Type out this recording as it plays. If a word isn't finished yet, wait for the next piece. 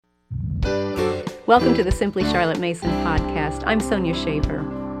Welcome to the Simply Charlotte Mason podcast. I'm Sonia Shaver.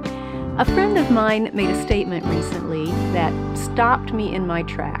 A friend of mine made a statement recently that stopped me in my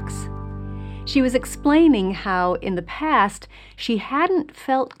tracks. She was explaining how in the past she hadn't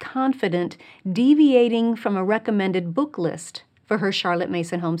felt confident deviating from a recommended book list for her Charlotte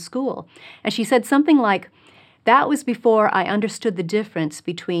Mason homeschool. And she said something like, "That was before I understood the difference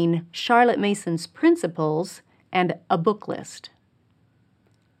between Charlotte Mason's principles and a book list."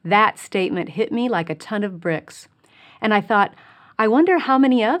 That statement hit me like a ton of bricks. And I thought, I wonder how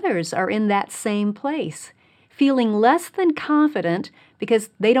many others are in that same place, feeling less than confident because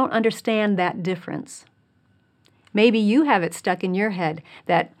they don't understand that difference. Maybe you have it stuck in your head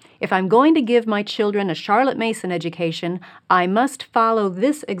that if I'm going to give my children a Charlotte Mason education, I must follow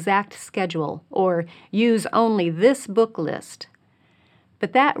this exact schedule or use only this book list.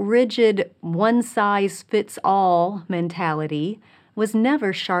 But that rigid, one-size-fits-all mentality was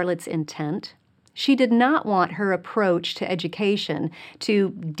never Charlotte's intent. She did not want her approach to education to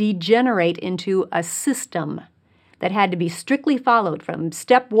degenerate into a system that had to be strictly followed from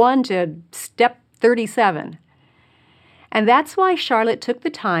step 1 to step 37. And that's why Charlotte took the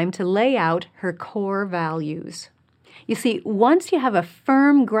time to lay out her core values. You see, once you have a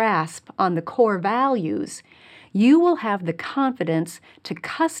firm grasp on the core values, you will have the confidence to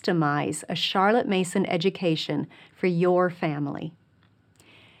customize a Charlotte Mason education for your family.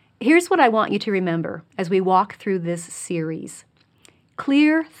 Here's what I want you to remember as we walk through this series.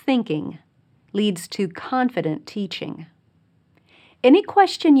 Clear thinking leads to confident teaching. Any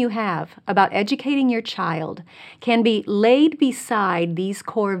question you have about educating your child can be laid beside these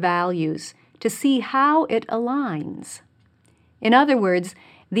core values to see how it aligns. In other words,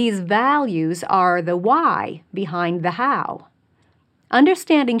 these values are the why behind the how.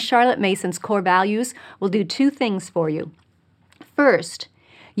 Understanding Charlotte Mason's core values will do two things for you. First,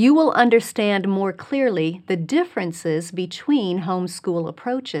 you will understand more clearly the differences between homeschool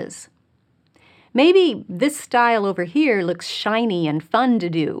approaches. Maybe this style over here looks shiny and fun to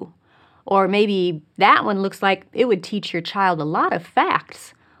do, or maybe that one looks like it would teach your child a lot of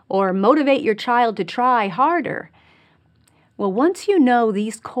facts or motivate your child to try harder. Well, once you know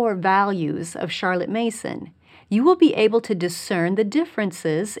these core values of Charlotte Mason, you will be able to discern the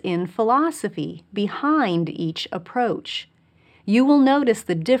differences in philosophy behind each approach. You will notice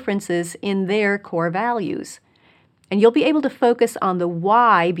the differences in their core values, and you'll be able to focus on the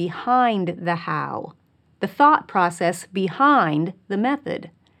why behind the how, the thought process behind the method.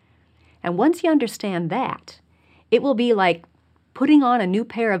 And once you understand that, it will be like putting on a new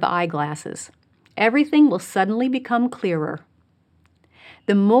pair of eyeglasses. Everything will suddenly become clearer.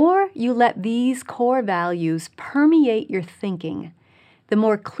 The more you let these core values permeate your thinking, the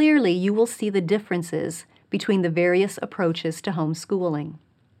more clearly you will see the differences between the various approaches to homeschooling.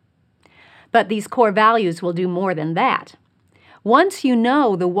 But these core values will do more than that. Once you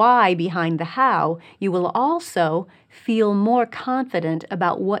know the why behind the how, you will also feel more confident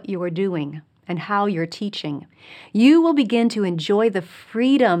about what you are doing and how you're teaching. You will begin to enjoy the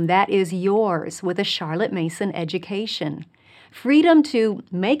freedom that is yours with a Charlotte Mason education. Freedom to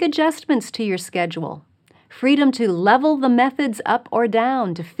make adjustments to your schedule. Freedom to level the methods up or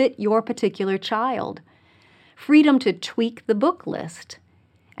down to fit your particular child. Freedom to tweak the book list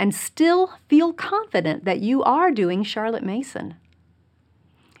and still feel confident that you are doing Charlotte Mason.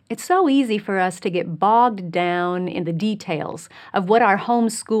 It's so easy for us to get bogged down in the details of what our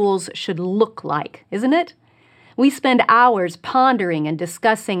homeschools should look like, isn't it? We spend hours pondering and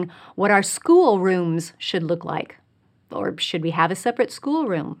discussing what our schoolrooms should look like. Or should we have a separate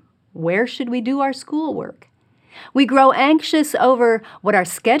schoolroom? Where should we do our schoolwork? We grow anxious over what our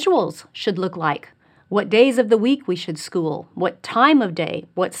schedules should look like. What days of the week we should school, what time of day,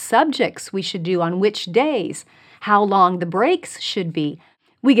 what subjects we should do on which days, how long the breaks should be.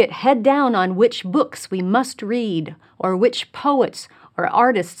 We get head down on which books we must read, or which poets or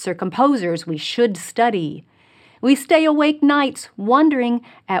artists or composers we should study. We stay awake nights wondering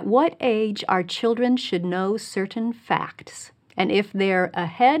at what age our children should know certain facts, and if they're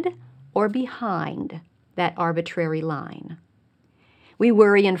ahead or behind that arbitrary line. We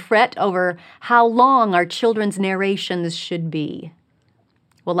worry and fret over how long our children's narrations should be.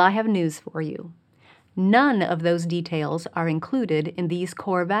 Well, I have news for you. None of those details are included in these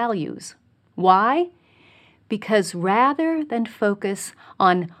core values. Why? Because rather than focus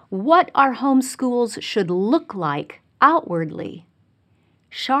on what our homeschools should look like outwardly,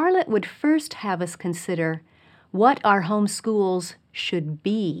 Charlotte would first have us consider what our homeschools should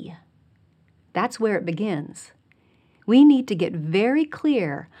be. That's where it begins. We need to get very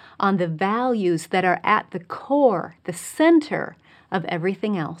clear on the values that are at the core, the center of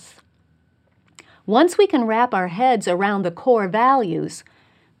everything else. Once we can wrap our heads around the core values,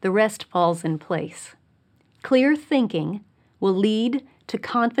 the rest falls in place. Clear thinking will lead to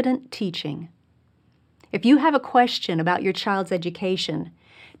confident teaching. If you have a question about your child's education,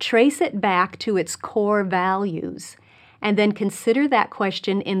 trace it back to its core values, and then consider that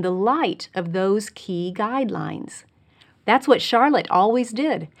question in the light of those key guidelines. That's what Charlotte always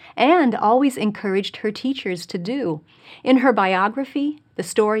did, and always encouraged her teachers to do. In her biography, The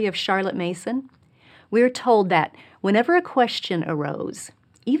Story of Charlotte Mason, we're told that whenever a question arose,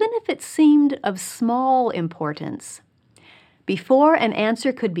 even if it seemed of small importance, before an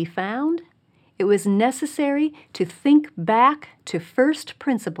answer could be found, it was necessary to think back to first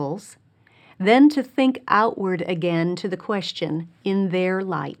principles, then to think outward again to the question in their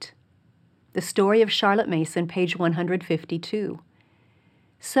light. The Story of Charlotte Mason, page 152.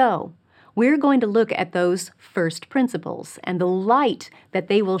 So, we're going to look at those first principles and the light that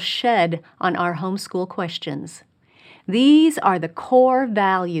they will shed on our homeschool questions. These are the core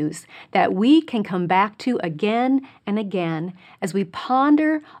values that we can come back to again and again as we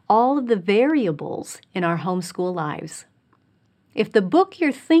ponder all of the variables in our homeschool lives. If the book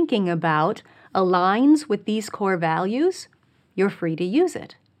you're thinking about aligns with these core values, you're free to use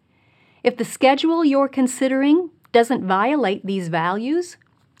it. If the schedule you're considering doesn't violate these values,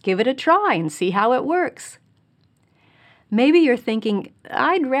 give it a try and see how it works. Maybe you're thinking,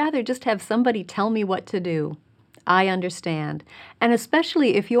 I'd rather just have somebody tell me what to do. I understand. And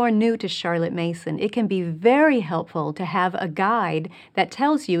especially if you're new to Charlotte Mason, it can be very helpful to have a guide that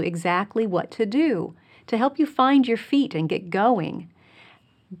tells you exactly what to do, to help you find your feet and get going.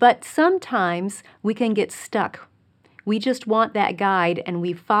 But sometimes we can get stuck. We just want that guide and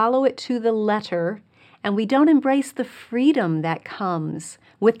we follow it to the letter, and we don't embrace the freedom that comes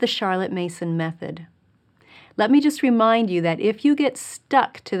with the Charlotte Mason method. Let me just remind you that if you get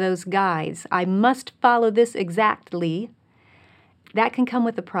stuck to those guides, I must follow this exactly, that can come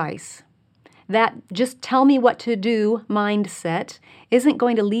with a price. That just tell me what to do mindset isn't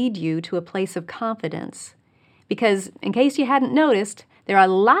going to lead you to a place of confidence. Because, in case you hadn't noticed, there are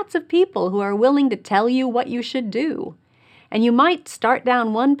lots of people who are willing to tell you what you should do. And you might start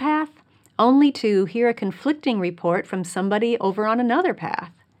down one path only to hear a conflicting report from somebody over on another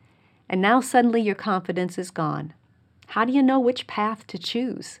path. And now suddenly your confidence is gone. How do you know which path to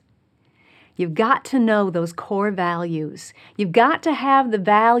choose? You've got to know those core values. You've got to have the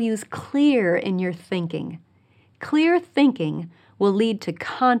values clear in your thinking. Clear thinking will lead to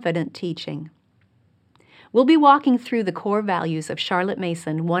confident teaching. We'll be walking through the core values of Charlotte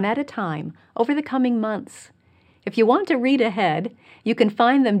Mason one at a time over the coming months. If you want to read ahead, you can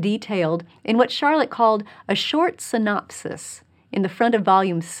find them detailed in what Charlotte called a short synopsis in the front of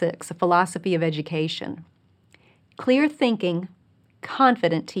Volume 6, A Philosophy of Education. Clear thinking,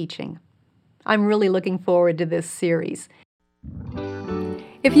 confident teaching. I'm really looking forward to this series.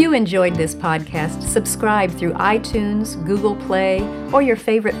 If you enjoyed this podcast, subscribe through iTunes, Google Play, or your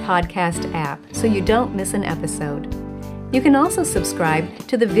favorite podcast app so you don't miss an episode. You can also subscribe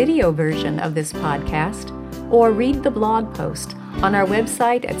to the video version of this podcast or read the blog post on our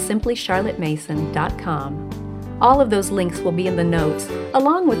website at simplycharlottemason.com. All of those links will be in the notes,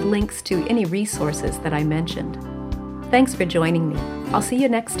 along with links to any resources that I mentioned. Thanks for joining me. I'll see you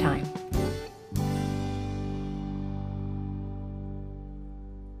next time.